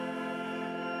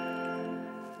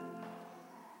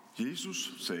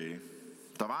Jesus sagde,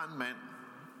 der var en mand,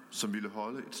 som ville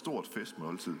holde et stort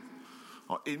festmåltid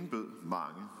og indbød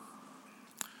mange.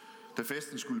 Da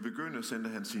festen skulle begynde, sendte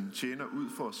han sine tjener ud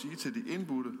for at sige til de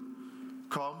indbudte,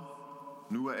 kom,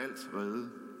 nu er alt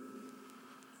rede.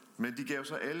 Men de gav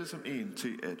sig alle som en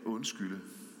til at undskylde.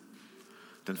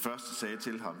 Den første sagde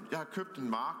til ham, jeg har købt en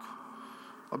mark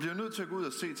og bliver nødt til at gå ud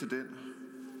og se til den.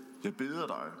 Jeg beder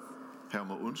dig, her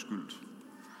må undskyldt.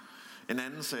 En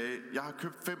anden sagde, jeg har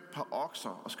købt 5 par okser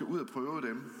og skal ud og prøve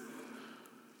dem.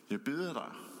 Jeg beder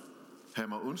dig, her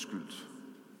må undskyldt.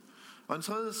 Og en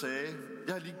tredje sagde,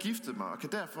 jeg har lige giftet mig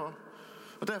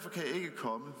og derfor kan jeg ikke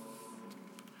komme.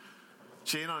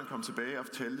 Tjeneren kom tilbage og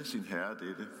fortalte sin herre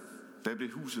dette. Da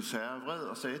blev husets herre vred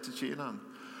og sagde til tjeneren,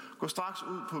 gå straks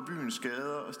ud på byens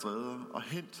gader og stræder og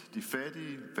hent de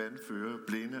fattige, vandføre,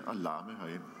 blinde og lamme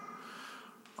herind.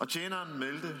 Og tjeneren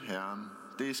meldte herren,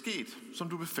 det er sket, som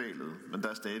du befalede, men der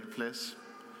er stadig plads.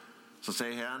 Så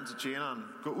sagde herren til tjeneren,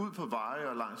 gå ud på veje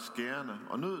og langs skærene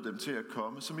og nød dem til at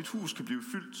komme, så mit hus kan blive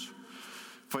fyldt.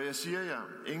 For jeg siger jer,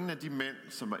 ingen af de mænd,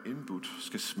 som er indbudt,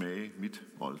 skal smage mit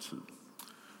måltid.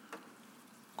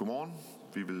 Godmorgen.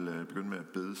 Vi vil begynde med at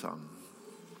bede sammen.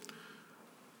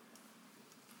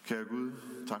 Kære Gud,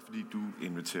 tak fordi du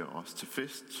inviterer os til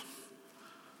fest.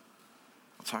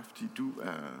 Og tak fordi du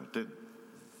er den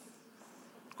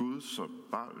Gud, som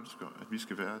bare ønsker, at vi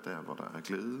skal være der, hvor der er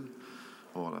glæde,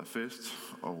 hvor der er fest,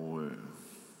 og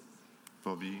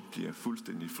hvor vi bliver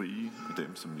fuldstændig frie af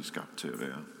dem, som vi er skabt til at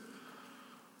være.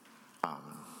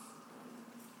 Amen.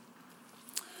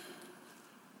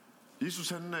 Jesus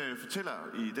han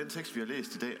fortæller i den tekst, vi har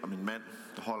læst i dag, om en mand,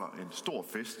 der holder en stor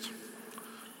fest.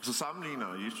 Og så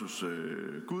sammenligner Jesus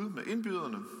Gud med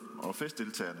indbyderne, og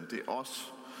festdeltagerne, det er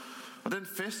os. Og den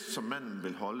fest, som manden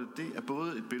vil holde, det er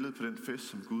både et billede på den fest,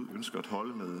 som Gud ønsker at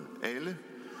holde med alle,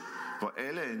 hvor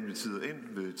alle er inviteret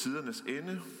ind ved tidernes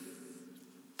ende,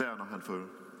 der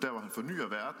hvor han fornyer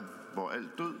verden, hvor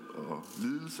alt død og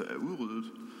lidelse er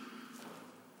udryddet.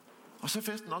 Og så er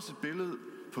festen også et billede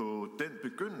på den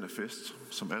begyndende fest,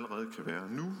 som allerede kan være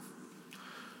nu.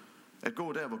 At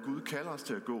gå der, hvor Gud kalder os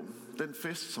til at gå. Den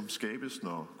fest, som skabes,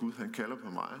 når Gud han kalder på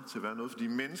mig til at være noget for de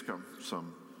mennesker,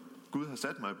 som Gud har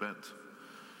sat mig blandt.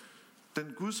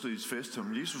 Den gudsriges fest,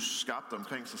 som Jesus skabte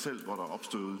omkring sig selv, hvor der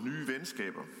opstod nye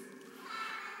venskaber.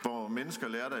 Hvor mennesker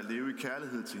lærte at leve i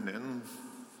kærlighed til hinanden.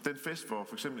 Den fest, hvor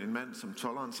for eksempel en mand som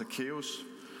tolderen Zacchaeus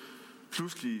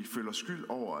pludselig føler skyld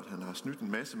over, at han har snydt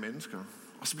en masse mennesker.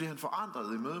 Og så bliver han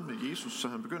forandret i møde med Jesus, så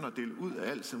han begynder at dele ud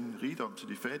af al sin rigdom til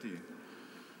de fattige.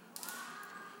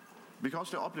 Vi kan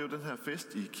også opleve den her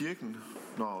fest i kirken,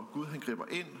 når Gud han griber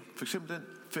ind. For eksempel den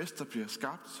fest, der bliver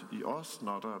skabt i os,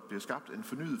 når der bliver skabt en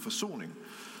fornyet forsoning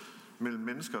mellem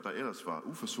mennesker, der ellers var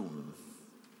uforsonede.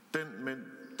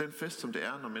 Den fest, som det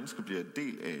er, når mennesker bliver en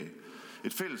del af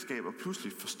et fællesskab og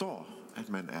pludselig forstår, at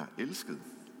man er elsket.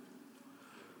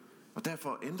 Og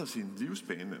derfor ændrer sin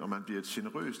livsbane, og man bliver et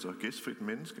generøst og gæstfrit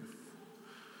menneske.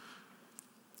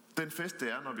 Den fest,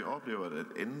 det er, når vi oplever, at et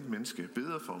andet menneske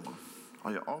beder for mig,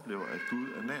 og jeg oplever, at Gud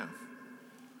er nær.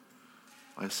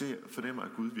 Og jeg fornemmer,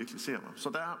 at Gud virkelig ser mig. Så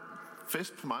der er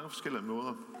fest på mange forskellige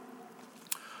måder.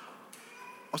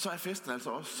 Og så er festen altså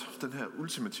også den her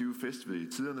ultimative fest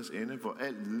ved tidernes ende, hvor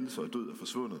al lidelse og død er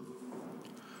forsvundet.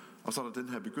 Og så er der den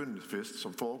her begyndende fest,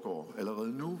 som foregår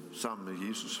allerede nu sammen med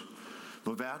Jesus,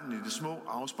 hvor verden i det små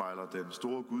afspejler den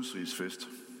store gudsriges fest.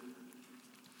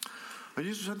 Og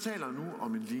Jesus han taler nu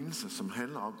om en lignelse, som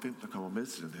handler om, hvem der kommer med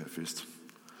til den her fest.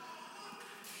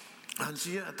 Og han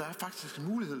siger, at der er faktisk en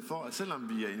mulighed for, at selvom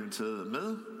vi er inviteret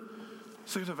med,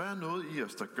 så kan der være noget i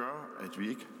os, der gør, at vi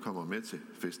ikke kommer med til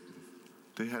festen.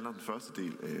 Det handler den første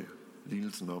del af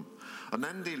lignelsen om. Og den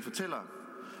anden del fortæller,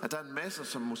 at der er en masse,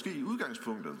 som vi måske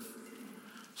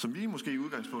i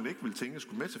udgangspunktet ikke vil tænke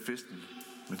skulle med til festen,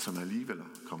 men som alligevel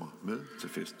kommer med til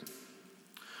festen.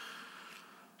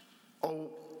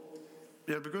 Og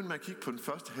jeg vil begynde med at kigge på den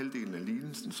første halvdel af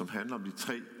lignelsen, som handler om de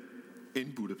 3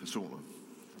 indbudte personer.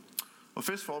 Og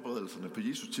festforberedelserne på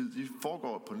Jesu tid, de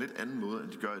foregår på en lidt anden måde,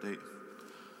 end de gør i dag.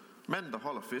 Manden, der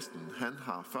holder festen, han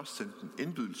har først sendt en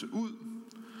indbydelse ud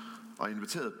og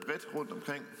inviteret bredt rundt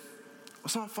omkring. Og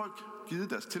så har folk givet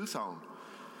deres tilsagn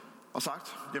og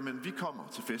sagt, jamen vi kommer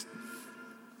til festen.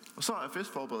 Og så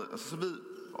er så ved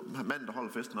manden, der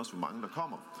holder festen, også hvor mange der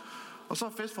kommer. Og så er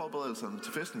festforberedelserne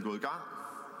til festen gået i gang.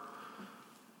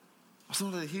 Og så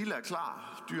når det hele er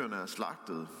klar, dyrene er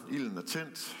slagtet, ilden er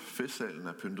tændt, festsalen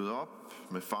er pyntet op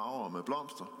med farver og med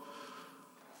blomster,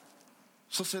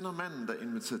 så sender manden, der er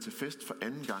inviteret til fest for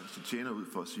anden gang, sin tjener ud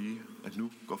for at sige, at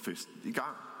nu går festen i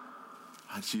gang.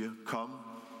 Og han siger, kom,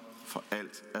 for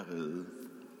alt er rede.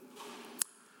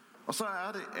 Og så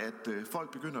er det, at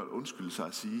folk begynder at undskylde sig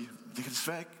og sige, jeg kan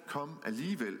desværre ikke komme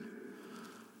alligevel.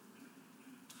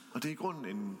 Og det er i grunden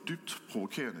en dybt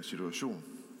provokerende situation.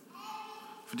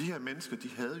 For de her mennesker, de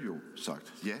havde jo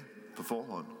sagt ja på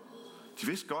forhånd. De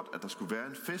vidste godt, at der skulle være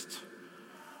en fest.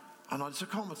 Og når det så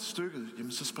kommer til stykket,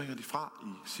 jamen så springer de fra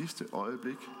i sidste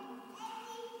øjeblik.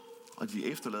 Og de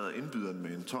efterlader indbyderen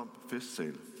med en tom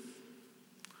festsal.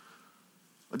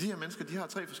 Og de her mennesker, de har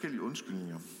 3 forskellige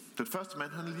undskyldninger. Den første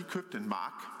mand, han har lige købt en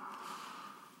mark.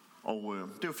 Og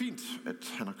det er jo fint,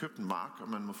 at han har købt en mark, og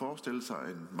man må forestille sig,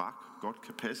 at en mark godt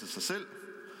kan passe sig selv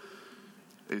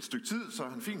et stykke tid, så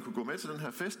han fint kunne gå med til den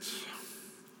her fest.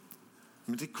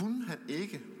 Men det kunne han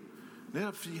ikke.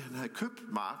 Netop fordi han havde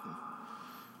købt marken,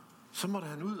 så måtte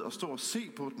han ud og stå og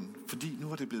se på den, fordi nu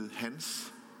var det blevet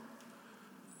hans.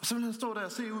 Og så ville han stå der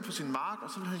og se ud på sin mark, og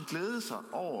så ville han glæde sig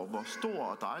over, hvor stor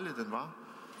og dejlig den var.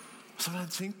 Og så ville han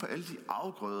tænke på alle de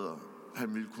afgrøder,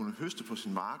 han ville kunne høste på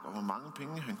sin mark, og hvor mange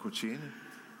penge han kunne tjene.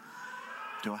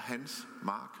 Det var hans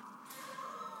mark.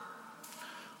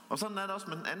 Og sådan er det også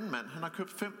med den anden mand. Han har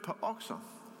købt 5 par okser.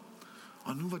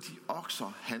 Og nu var de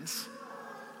okser hans.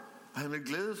 Og han ville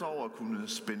glæde sig over at kunne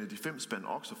spænde de 5 spand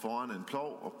okser foran en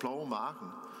plov og plove marken.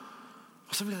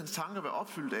 Og så ville hans tanker være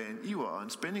opfyldt af en iver og en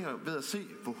spænding ved at se,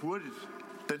 hvor hurtigt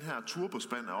den her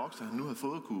turbospand af okser, han nu havde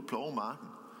fået, kunne plove marken.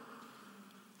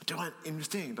 Og det var en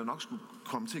investering, der nok skulle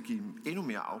komme til at give dem endnu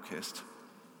mere afkast.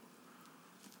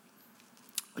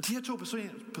 Og de her 2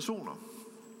 personer,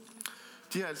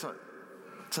 de har altså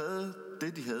taget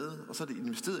det, de havde, og så har de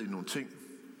investeret i nogle ting.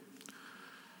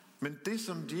 Men det,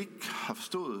 som de ikke har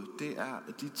forstået, det er,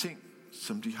 at de ting,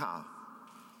 som de har,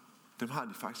 dem har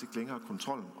de faktisk ikke længere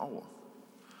kontrollen over.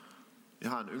 Jeg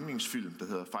har en yndlingsfilm, der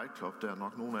hedder Fight Club, der er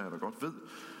nok nogle af jer, der godt ved.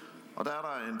 Og der er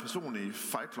der en person i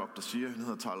Fight Club, der siger, han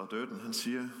hedder Tyler Durden, han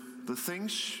siger, the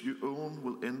things you own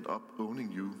will end up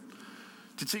owning you.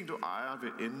 De ting, du ejer,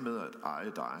 vil ende med at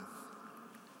eje dig.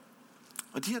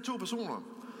 Og de her 2 personer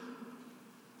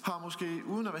har måske,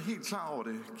 uden at være helt klar over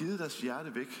det, givet deres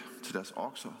hjerte væk til deres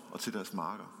okser og til deres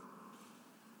marker.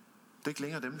 Det er ikke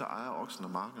længere dem, der ejer oksen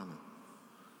og markerne.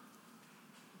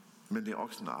 Men det er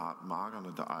oksen og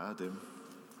markerne, der ejer dem.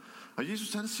 Og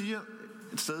Jesus, han siger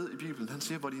et sted i Bibelen, han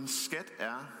siger, hvor din skat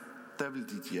er, der vil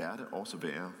dit hjerte også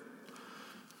være.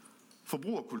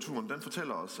 Forbrugerkulturen, den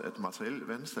fortæller os, at materiel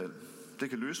velstand, det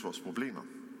kan løse vores problemer.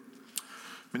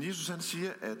 Men Jesus, han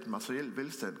siger, at materiel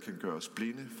velstand kan gøre os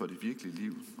blinde for det virkelige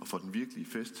liv og for den virkelige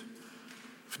fest.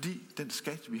 Fordi den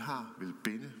skat, vi har, vil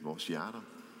binde vores hjerter.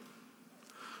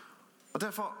 Og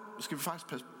derfor skal vi faktisk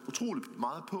passe utroligt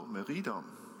meget på med rigdom.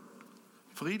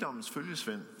 For rigdommens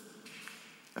følgesvend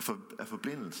er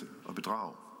forblindelse og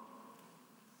bedrag.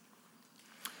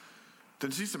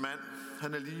 Den sidste mand,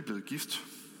 han er lige blevet gift.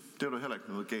 Det er der heller ikke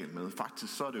noget galt med.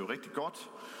 Faktisk så er det jo rigtig godt.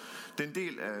 Det er en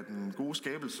del af den gode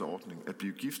skabelsesordning at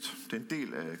blive gift. Det er en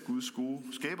del af Guds gode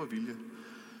skabervilje.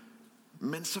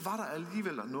 Men så var der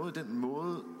alligevel noget i den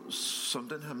måde, som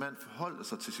den her mand forholdt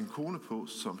sig til sin kone på,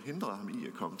 som hindrede ham i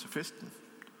at komme til festen.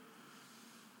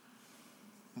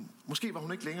 Måske var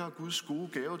hun ikke længere Guds gode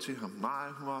gave til ham.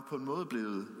 Nej, hun var på en måde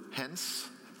blevet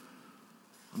hans.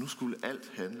 Og nu skulle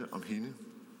alt handle om hende.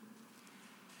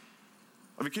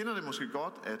 Og vi kender det måske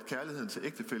godt, at kærligheden til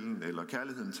ægtefællen eller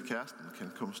kærligheden til kæresten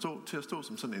kan komme til at stå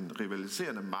som sådan en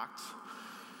rivaliserende magt.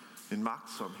 En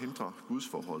magt, som hindrer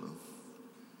gudsforholdet.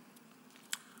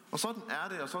 Og sådan er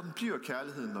det, og sådan bliver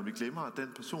kærligheden, når vi glemmer, at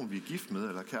den person, vi er gift med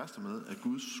eller kærester med, er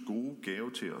Guds gode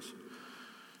gave til os.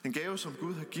 En gave, som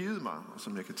Gud har givet mig, og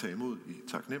som jeg kan tage imod i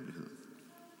taknemmelighed.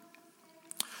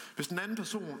 Hvis den anden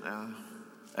person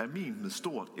er min med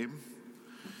stort M,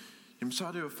 jamen så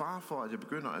er det jo fare for, at jeg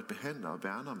begynder at behandle og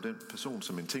værne om den person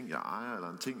som en ting, jeg ejer, eller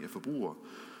en ting, jeg forbruger.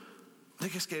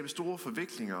 Det kan skabe store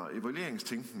forviklinger og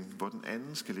evalueringstænkning, hvor den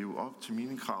anden skal leve op til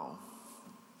mine krav.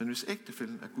 Men hvis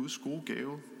ægtefælden er Guds gode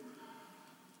gave,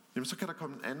 jamen så kan der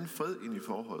komme en anden fred ind i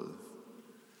forholdet.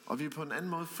 Og vi er på en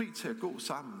anden måde fri til at gå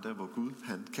sammen, der hvor Gud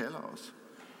han kalder os.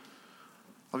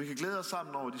 Og vi kan glæde os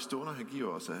sammen over de stunder, han giver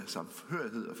os af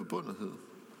samhørighed og forbundethed.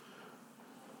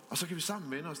 Og så kan vi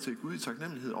sammen vende os til Gud i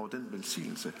taknemmelighed over den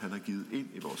velsignelse, han har givet ind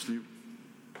i vores liv.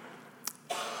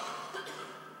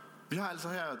 Vi har altså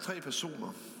her 3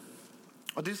 personer.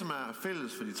 Og det, som er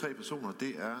fælles for de 3 personer,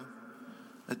 det er,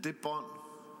 at det bånd,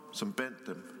 som bandt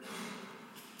dem,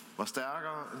 var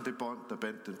stærkere end det bånd, der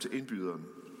bandt dem til indbyderen.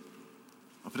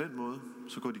 Og på den måde,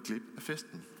 så går de glip af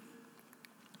festen.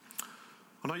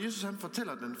 Og når Jesus han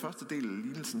fortæller den første del af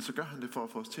lignelsen, så gør han det for at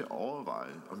få os til at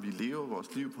overveje, om vi lever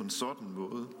vores liv på en sådan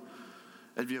måde,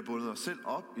 at vi har bundet os selv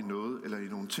op i noget eller i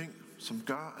nogle ting, som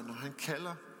gør, at når han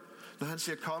kalder, når han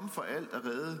siger kom for alt er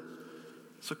reddet,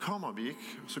 så kommer vi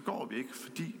ikke, så går vi ikke,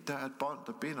 fordi der er et bånd,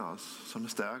 der binder os, som er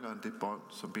stærkere end det bånd,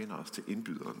 som binder os til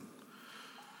indbyderen.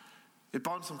 Et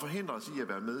bånd, som forhindrer os i at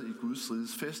være med i Guds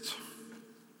riges fest.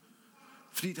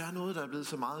 Fordi der er noget, der er blevet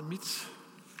så meget mit,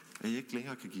 at jeg ikke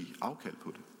længere kan give afkald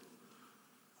på det.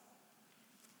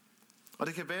 Og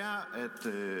det kan være,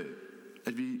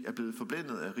 at vi er blevet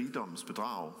forblændet af rigdommens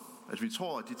bedrag. At vi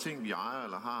tror, at de ting, vi ejer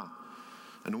eller har,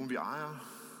 er nogen, vi ejer,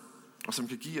 og som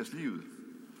kan give os livet.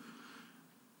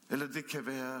 Eller det kan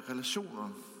være relationer,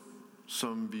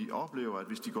 som vi oplever, at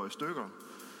hvis de går i stykker,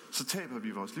 så taber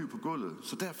vi vores liv på gulvet.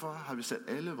 Så derfor har vi sat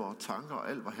alle vores tanker og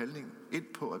al vores handling ind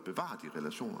på at bevare de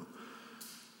relationer.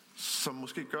 Som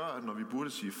måske gør, at når vi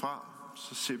burde sige fra,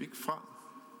 så ser vi ikke fra,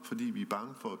 fordi vi er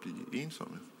bange for at blive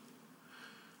ensomme.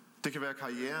 Det kan være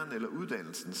karrieren eller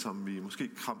uddannelsen, som vi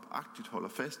måske krampagtigt holder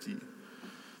fast i.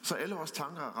 Så alle vores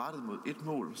tanker er rettet mod et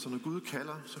mål, så når Gud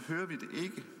kalder, så hører vi det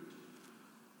ikke.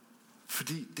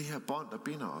 Fordi det her bånd, der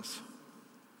binder os,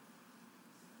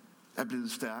 er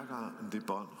blevet stærkere end det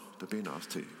bånd, der binder os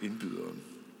til indbyderen.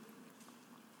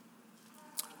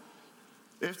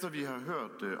 Efter vi har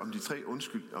hørt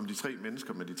om de tre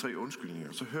mennesker med de tre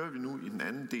undskyldninger, så hører vi nu i den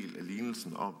anden del af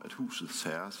lignelsen om, at husets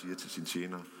herre siger til sin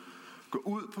tjener: gå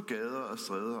ud på gader og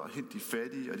stræder og hent de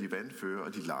fattige og de vandføre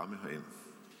og de lamme herind.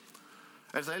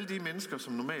 Altså alle de mennesker,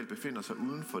 som normalt befinder sig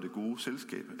uden for det gode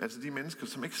selskab. Altså de mennesker,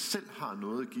 som ikke selv har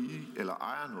noget at give eller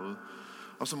ejer noget,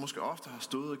 og som måske ofte har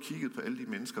stået og kigget på alle de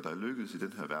mennesker, der er lykkedes i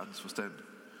den her verdens forstand.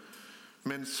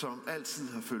 Men som altid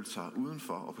har følt sig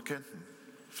udenfor og på kanten,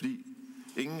 fordi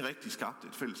ingen rigtig skabte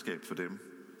et fællesskab for dem.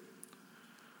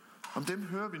 Om dem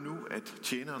hører vi nu, at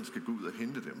tjeneren skal gå ud og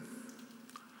hente dem.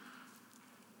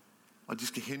 Og de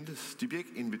skal hentes. De bliver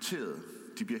ikke inviteret,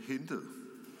 de bliver hentet.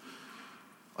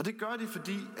 Og det gør de,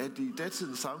 fordi at i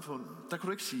datidens samfund, der kunne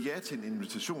du ikke sige ja til en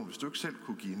invitation, hvis du ikke selv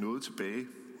kunne give noget tilbage.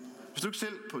 Hvis du ikke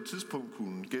selv på et tidspunkt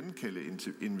kunne genkalde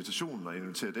invitationen og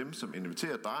invitere dem, som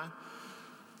inviterer dig,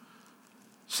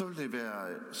 så vil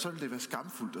det være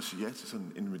skamfuldt at sige ja til sådan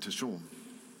en invitation.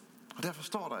 Og derfor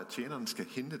står der, at tjeneren skal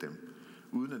hente dem,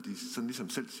 uden at de sådan ligesom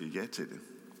selv siger ja til det.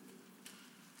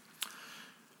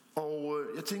 Og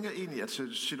jeg tænker egentlig, at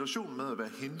situationen med at være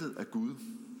hentet af Gud,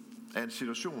 er en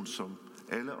situation, som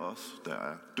alle os, der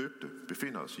er døbte,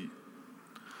 befinder os i.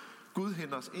 Gud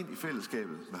henter os ind i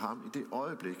fællesskabet med ham i det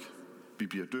øjeblik, vi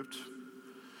bliver døbt.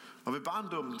 Og ved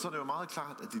barndommen, så er det jo meget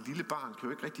klart, at det lille barn kan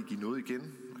jo ikke rigtig give noget igen,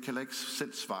 og kan heller ikke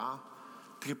selv svare.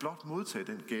 Det kan blot modtage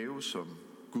den gave, som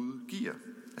Gud giver,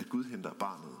 at Gud henter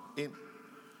barnet ind.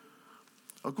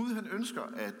 Og Gud han ønsker,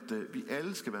 at vi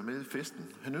alle skal være med i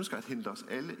festen. Han ønsker at hente os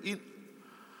alle ind.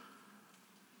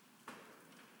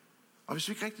 Og hvis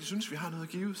vi ikke rigtig synes, vi har noget at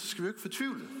give, så skal vi jo ikke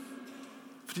fortvivle.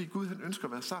 Fordi Gud han ønsker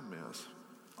at være sammen med os.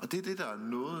 Og det er det, der er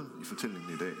noget i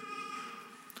fortællingen i dag.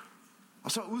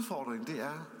 Og så udfordringen, det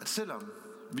er, at selvom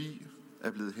vi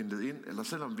er blevet hentet ind, eller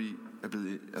selvom vi er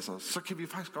blevet, så kan vi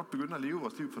faktisk godt begynde at leve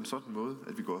vores liv på en sådan måde,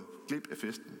 at vi går glip af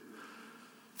festen.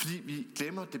 Fordi vi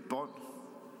glemmer det bånd,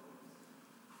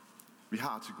 vi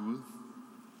har til Gud.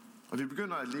 Og vi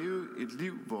begynder at leve et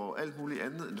liv, hvor alt muligt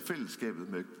andet end fællesskabet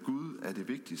med Gud er det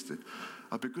vigtigste,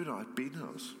 og begynder at binde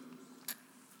os.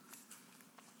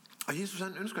 Og Jesus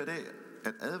han ønsker i dag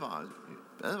at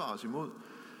advare os imod,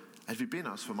 at vi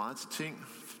binder os for meget til ting,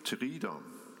 til rigdom.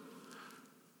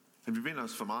 At vi binder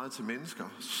os for meget til mennesker,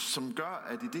 som gør,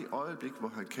 at i det øjeblik, hvor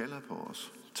han kalder på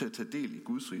os til at tage del i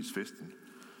Guds riges festen,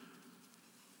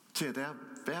 til at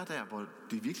være der, hvor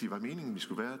det virkelig var meningen, vi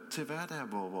skulle være, til at være der,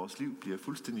 hvor vores liv bliver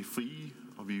fuldstændig frie,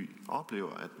 og vi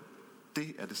oplever, at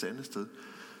det er det sande sted,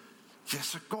 ja,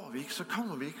 så går vi ikke, så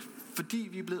kommer vi ikke, fordi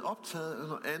vi er blevet optaget af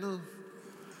noget andet.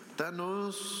 Der er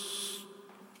noget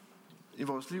i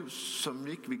vores liv, som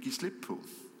vi ikke vil give slip på.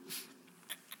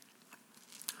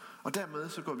 Og dermed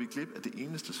så går vi glip af det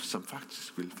eneste, som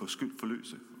faktisk vil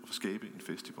forløse og skabe en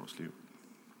fest i vores liv.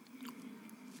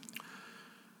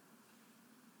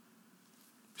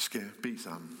 Vi skal bede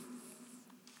sammen.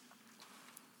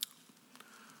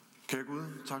 Kære Gud,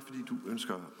 tak fordi du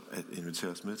ønsker at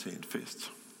invitere os med til en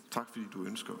fest. Tak fordi du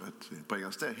ønsker at bringe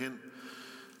os derhen,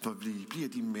 hvor vi bliver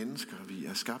de mennesker, vi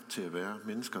er skabt til at være.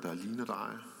 Mennesker, der ligner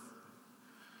dig.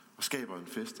 Og skaber en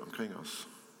fest omkring os.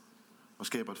 Og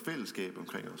skaber et fællesskab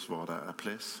omkring os, hvor der er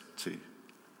plads til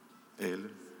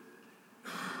alle.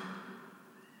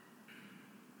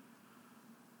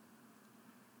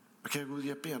 Og kære Gud,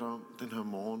 jeg beder dig om den her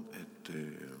morgen,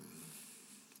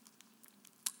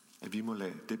 at vi må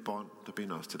lade det bånd, der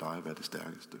binder os til dig, være det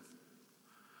stærkeste.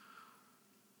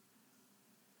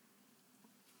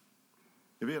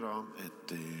 Jeg beder dig om, at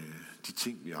de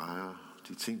ting, vi ejer,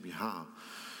 de ting, vi har,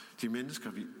 de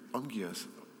mennesker, vi omgiver os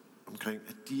omkring,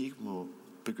 at de ikke må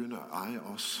begynde at eje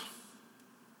os.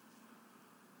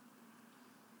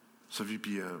 Så vi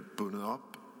bliver bundet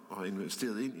op og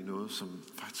investeret ind i noget, som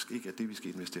faktisk ikke er det, vi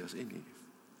skal investeres ind i.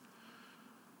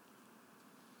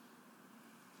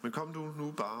 Men kom du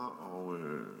nu bare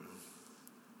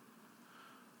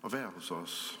og vær hos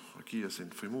os og giv os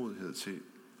en frimodighed til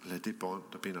at lade det bånd,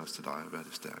 der binder os til dig, være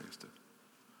det stærkeste.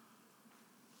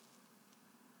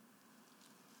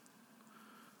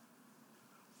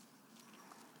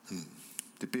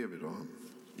 Det beder vi dig om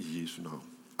i Jesu navn.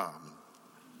 Amen.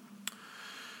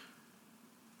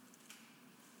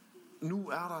 Nu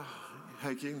er der her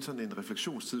i kirken sådan en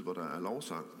refleksionstid, hvor der er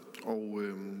lovsang. Og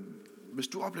hvis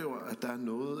du oplever, at der er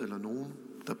noget eller nogen,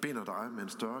 der binder dig med en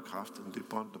større kraft end det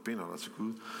bånd, der binder dig til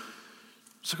Gud,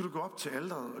 så kan du gå op til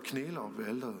alteret og knæle op ved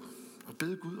alteret og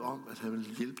bede Gud om, at han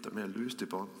vil hjælpe dig med at løse det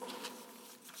bånd.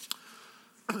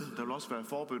 Der vil også være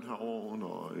forbøn herovre under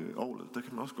orglet. Der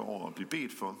kan man også gå over og blive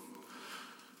bedt for.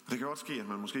 Det kan også ske, at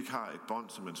man måske ikke har et bånd,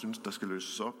 som man synes, der skal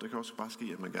løses op. Det kan også bare ske,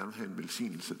 at man gerne vil have en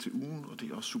velsignelse til ugen, og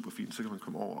det er også super fint. Så kan man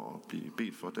komme over og blive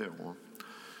bedt for derovre.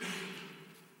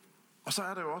 Og så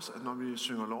er det jo også, at når vi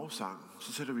synger lovsang,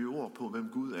 så sætter vi ord på, hvem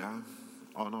Gud er.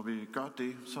 Og når vi gør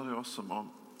det, så er det også som om,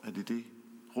 at i det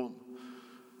rum,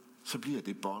 så bliver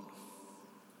det bånd,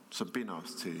 som binder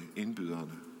os til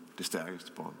indbyderne, det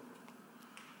stærkeste bånd.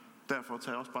 Derfor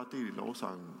tager jeg også bare del i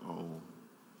lovsangen og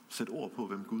sæt ord på,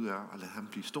 hvem Gud er, og lad ham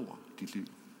blive stor i dit liv.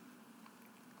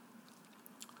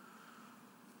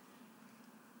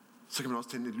 Så kan man også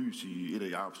tænde et lys i et af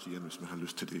Jakobstigerne, hvis man har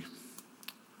lyst til det.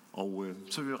 Og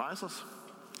så vil vi rejse os,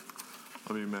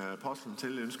 og vi med apostlen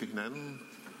til ønske hinanden,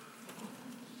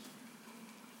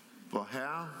 hvor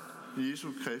Herre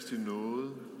Jesu Kristi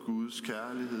nåde, Guds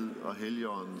kærlighed og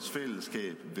Helligåndens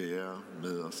fællesskab være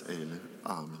med os alle.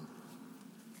 Amen.